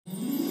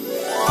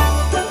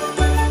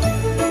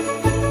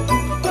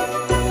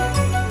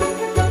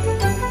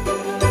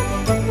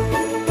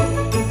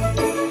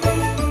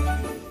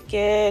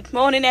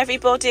morning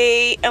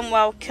everybody, and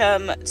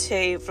welcome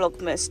to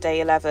Vlogmas day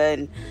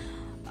 11.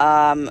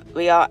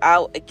 We are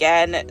out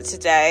again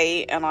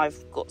today, and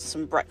I've got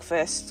some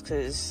breakfast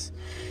because,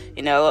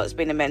 you know, it's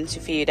been a mental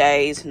few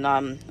days, and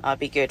I'll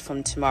be good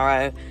from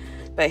tomorrow.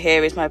 But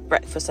here is my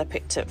breakfast I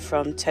picked up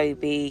from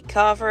Toby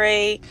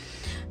Carvery,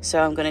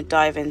 so I'm going to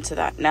dive into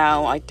that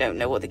now. I don't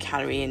know what the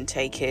calorie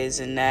intake is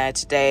in there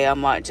today. I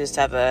might just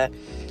have a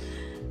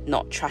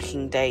not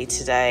tracking day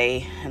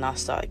today, and I'll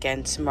start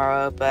again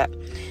tomorrow. But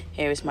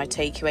here is my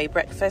takeaway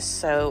breakfast,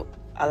 so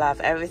I'll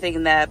have everything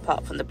in there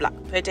apart from the black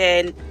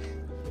pudding.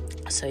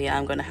 So yeah,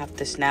 I'm gonna have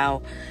this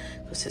now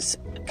because it's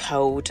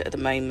cold at the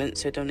moment,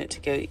 so I don't want it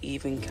to go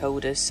even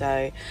colder.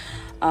 So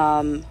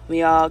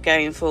we are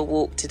going for a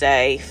walk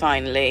today.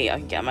 Finally I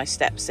can get my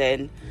steps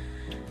in,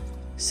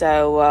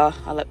 so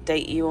I'll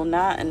update you on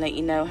that and let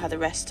you know how the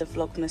rest of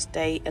Vlogmas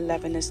day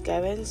 11 is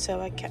going.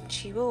 So I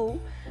catch you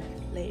all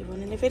later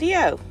on in the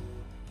video.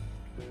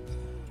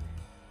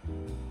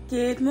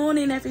 Good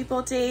morning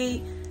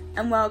everybody,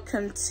 and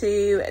welcome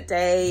to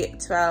day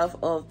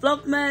 12 of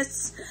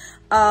Vlogmas.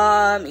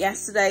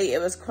 Yesterday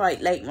it was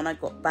quite late when I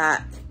got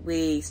back.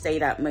 We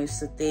stayed out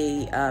most of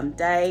the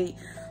day,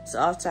 so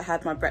after I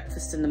had my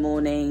breakfast in the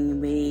morning,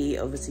 we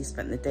obviously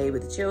spent the day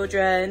with the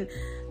children,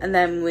 and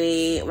then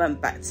we went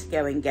back to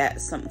go and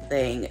get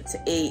something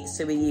to eat.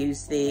 So we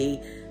used the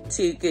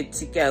Too Good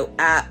To Go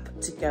app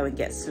to go and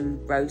get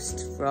some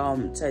roast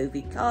from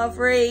Toby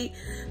Carvery.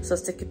 So I'll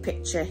stick a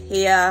picture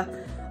here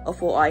of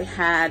what I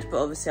had,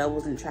 but obviously I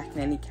wasn't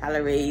tracking any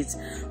calories.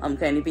 I'm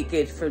going to be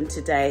good from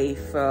today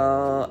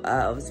for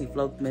obviously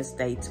Vlogmas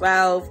day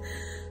 12.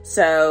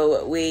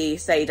 So we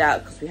stayed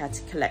out because we had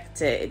to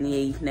collect it in the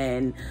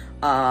evening,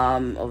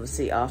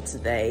 obviously after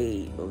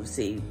they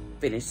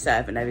finished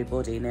serving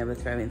everybody and they were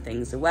throwing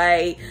things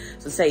away.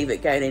 So save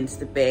it going into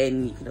the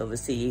bin, you can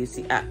obviously use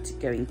the app to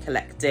go and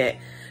collect it,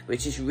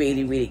 which is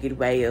really good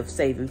way of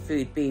saving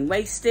food being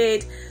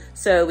wasted.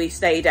 So we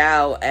stayed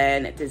out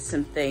and did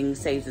some things,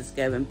 saved us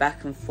going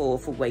back and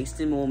forth for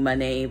wasting more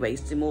money,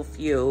 wasting more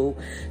fuel,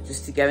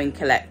 just to go and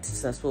collect.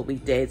 So that's what we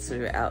did. So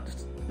we were out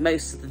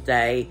most of the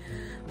day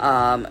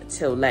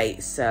till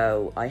late.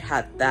 So I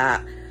had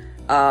that.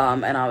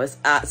 And I was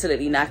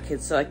absolutely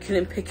knackered, so I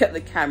couldn't pick up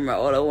the camera.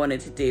 All I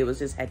wanted to do was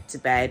just head to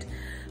bed.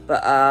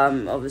 But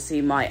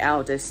obviously my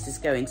eldest is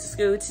going to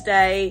school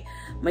today.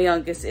 My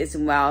youngest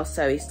isn't well,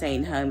 so he's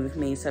staying home with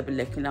me, so I'll be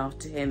looking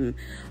after him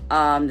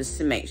just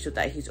to make sure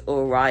that he's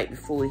all right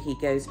before he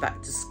goes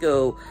back to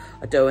school.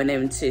 I don't want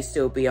him to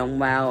still be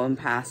unwell and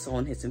pass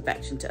on his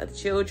infection to other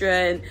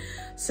children.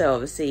 So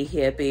obviously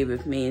he'll be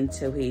with me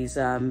until he's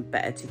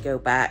better to go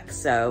back.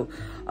 So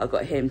I've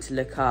got him to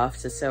look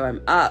after. So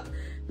I'm up,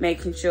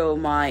 making sure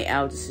my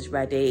eldest is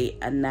ready,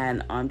 and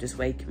then I'm just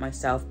waking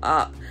myself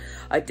up.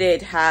 I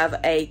did have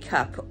a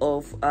cup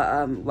of,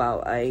 a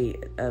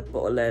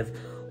bottle of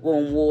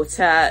warm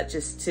water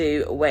just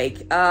to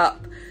wake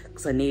up,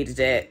 because I needed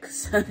it,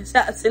 because it's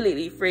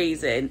absolutely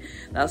freezing.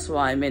 That's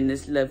why I'm in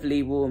this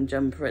lovely warm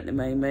jumper at the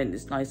moment.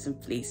 It's nice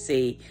and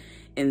fleecy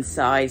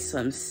inside, so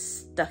I'm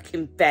stuck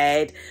in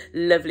bed,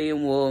 lovely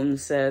and warm,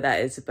 so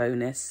that is a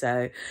bonus.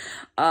 So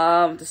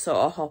just sort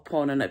of hop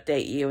on and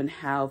update you on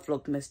how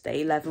Vlogmas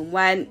day 11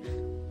 went.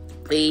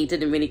 We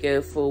didn't really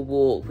go for a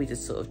walk, we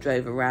just sort of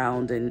drove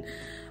around and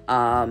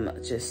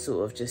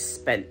just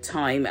spent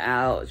time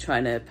out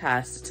trying to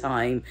pass the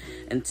time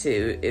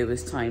until it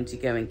was time to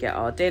go and get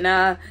our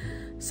dinner.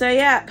 So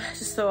yeah,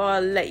 just thought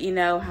I'll let you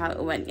know how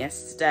it went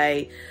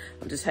yesterday.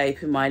 I'm just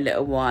hoping my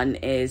little one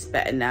is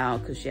better now,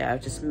 because yeah, I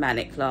was just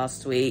manic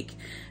last week,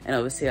 and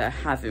obviously I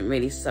haven't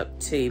really stuck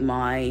to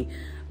my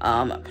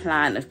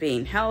plan of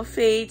being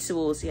healthy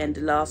towards the end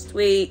of last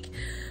week.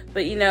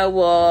 But you know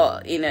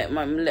what, you know,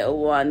 my little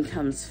one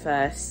comes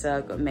first, so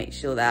I've got to make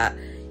sure that,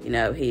 you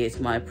know, he is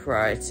my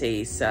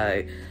priority.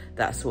 So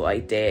that's what I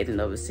did, and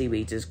obviously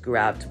we just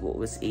grabbed what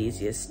was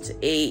easiest to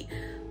eat.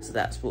 So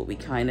that's what we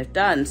kind of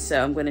done.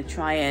 So I'm going to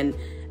try and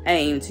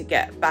aim to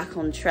get back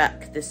on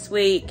track this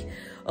week.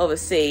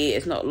 Obviously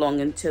it's not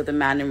long until the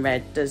man in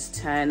red does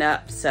turn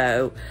up,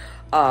 so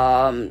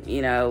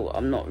you know,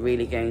 I'm not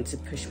really going to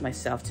push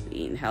myself to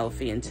be eating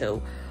healthy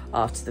until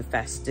after the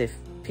festive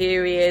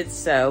period.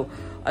 So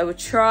I will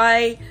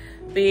try,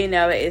 but you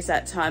know, it is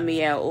that time of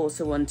year. I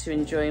also want to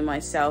enjoy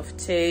myself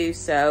too,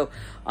 so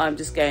I'm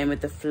just going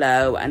with the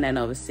flow. And then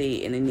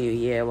obviously in the new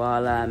year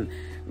I'll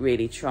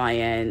really try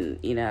and,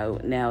 you know,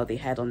 nail the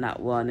head on that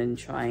one and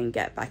try and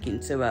get back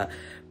into a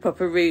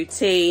proper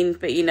routine.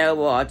 But you know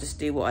what, I'll just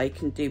do what I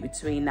can do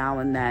between now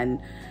and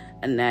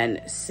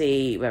then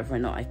see whether or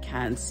not I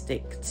can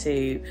stick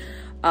to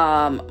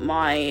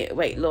my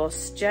weight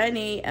loss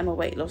journey and my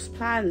weight loss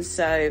plan.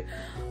 So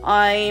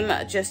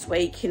I'm just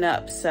waking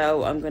up,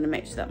 so I'm going to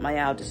make sure that my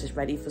eldest is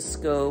ready for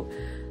school.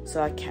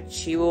 So I'll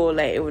catch you all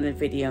later in the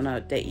video, and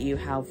I'll update you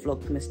how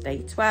Vlogmas day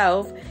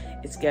 12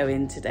 is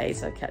going today.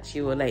 So I'll catch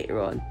you all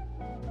later on.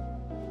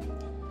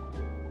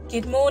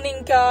 Good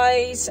morning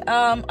guys.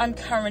 I'm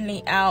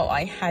currently out.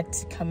 I had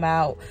to come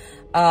out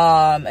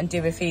and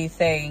do a few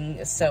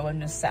things. So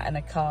I'm just sat in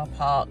a car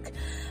park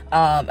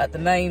at the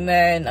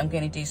moment. I'm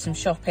going to do some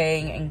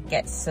shopping and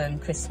get some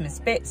Christmas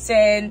bits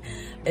in.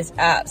 It's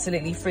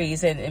absolutely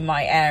freezing in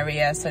my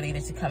area, so I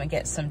needed to come and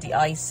get some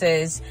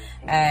de-icers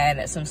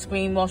and some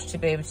screen wash to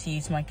be able to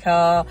use my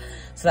car.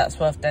 So that's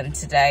what I've done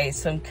today.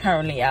 So I'm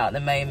currently out at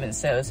the moment,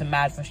 so it was a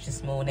mad rush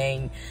this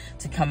morning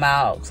to come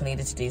out because I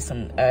needed to do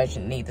some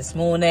urgently this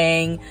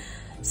morning.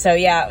 So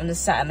yeah, I'm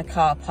just sat in the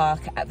car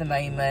park at the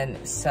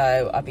moment,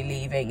 so I'll be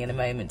leaving in a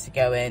moment to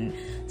go and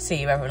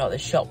see whether or not the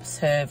shops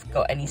have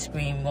got any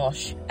screen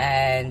wash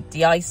and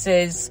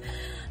de-icers,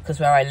 because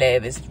where I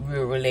live is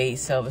rurally,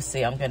 so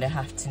obviously I'm going to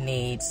have to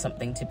need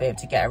something to be able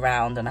to get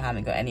around, and I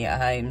haven't got any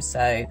at home,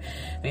 so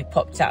we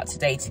popped out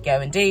today to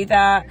go and do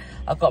that.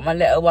 I've got my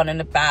little one in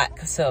the back,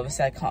 so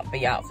obviously I can't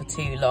be out for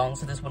too long,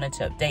 so I just wanted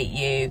to update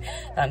you.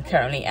 I'm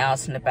currently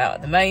out and about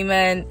at the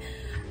moment.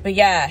 But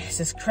yeah, it's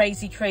just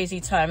crazy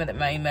time at the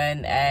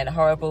moment, and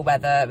horrible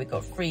weather. We've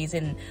got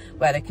freezing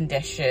weather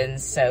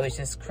conditions, so it's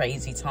just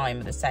crazy time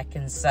of the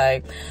second.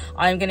 So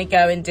I'm going to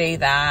go and do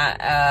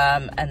that,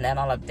 and then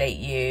I'll update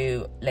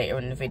you later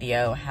in the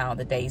video how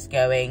the day's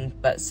going.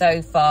 But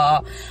so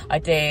far, I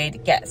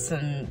did get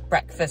some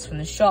breakfast from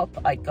the shop.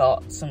 I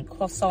got some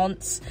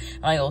croissants,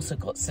 and I also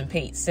got some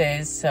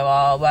pizzas, so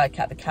I'll work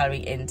out the calorie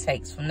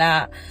intakes from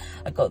that.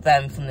 I got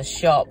them from the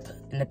shop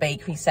in the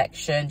bakery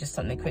section, just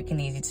something quick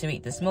and easy to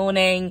eat this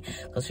morning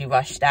because we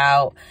rushed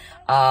out.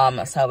 So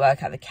I'll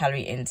work out the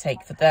calorie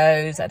intake for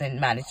those. I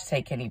didn't manage to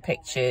take any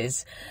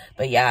pictures,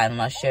 but yeah,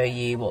 and I'll show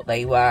you what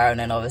they were, and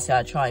then obviously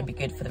I'll try and be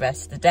good for the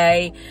rest of the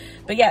day.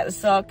 But yeah,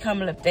 so I'll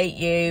come and update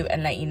you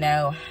and let you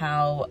know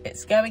how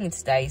it's going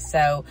today.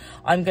 So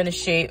I'm gonna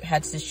shoot,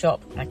 head to the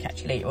shop, and I'll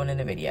catch you later on in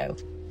the video.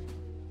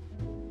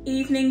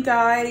 Evening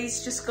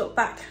guys, just got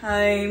back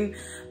home.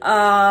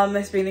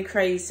 It's been a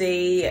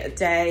crazy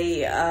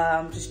day,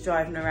 just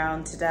driving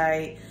around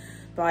today,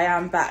 but I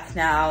am back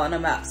now and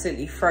I'm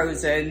absolutely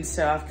frozen,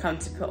 so I've come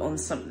to put on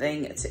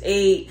something to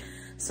eat,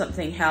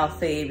 something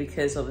healthy,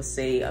 because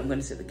obviously I'm going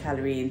to set the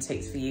calorie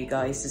intakes for you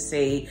guys to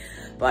see.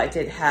 But I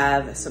did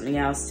have something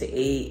else to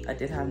eat. I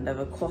did have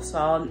another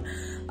croissant,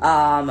 so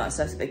I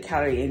set the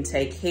calorie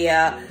intake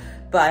here.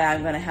 But I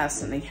am going to have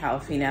something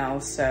healthy now,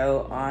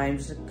 so I'm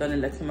just going to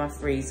look in my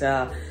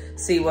freezer,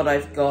 see what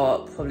I've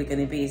got. Probably going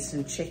to be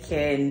some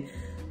chicken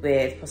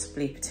with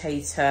possibly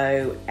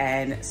potato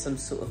and some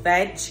sort of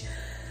veg.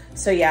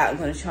 So yeah, I'm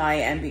going to try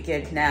and be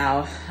good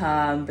now.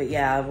 But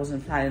yeah, I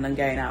wasn't planning on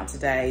going out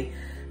today.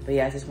 But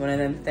yeah, just one of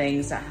them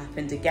things that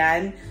happened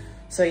again.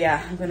 So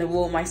yeah, I'm going to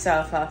warm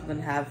myself up. I'm going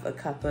to have a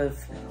cup of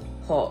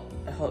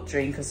a hot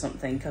drink or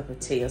something, cup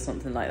of tea or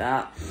something like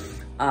that.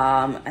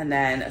 And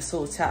then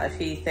sort out a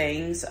few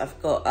things.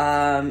 I've got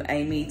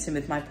a meeting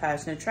with my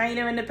personal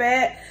trainer in a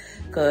bit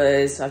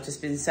because I've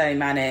just been so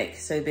manic,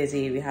 so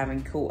busy. We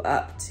haven't caught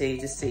up to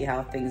just see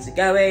how things are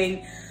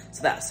going.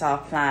 So that's our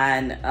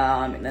plan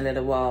in a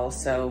little while.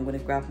 So I'm going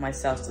to grab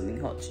myself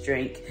something hot to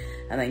drink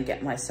and then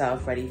get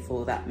myself ready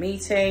for that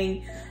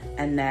meeting.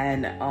 And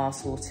then I'll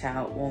sort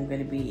out what I'm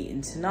going to be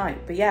eating tonight.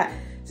 But yeah,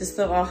 just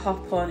thought I'll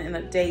hop on and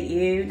update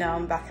you. Now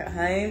I'm back at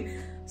home.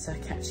 So I'll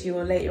catch you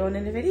all later on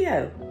in the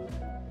video.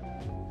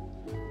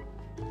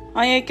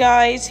 Hiya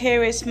guys,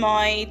 here is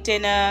my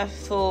dinner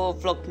for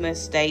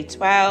Vlogmas day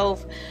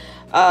 12.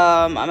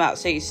 I'm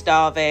absolutely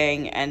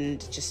starving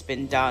and just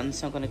been done,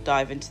 so I'm going to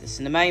dive into this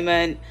in a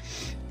moment.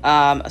 So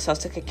I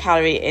took a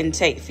calorie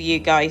intake for you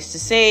guys to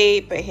see,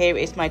 but here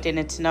is my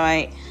dinner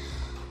tonight.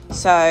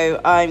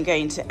 So I'm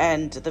going to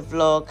end the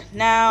vlog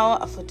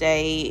now for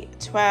day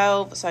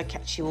 12, so I'll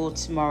catch you all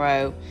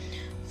tomorrow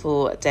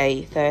for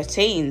day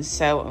 13.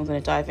 So I'm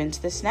going to dive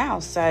into this now,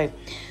 so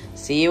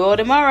see you all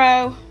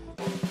tomorrow.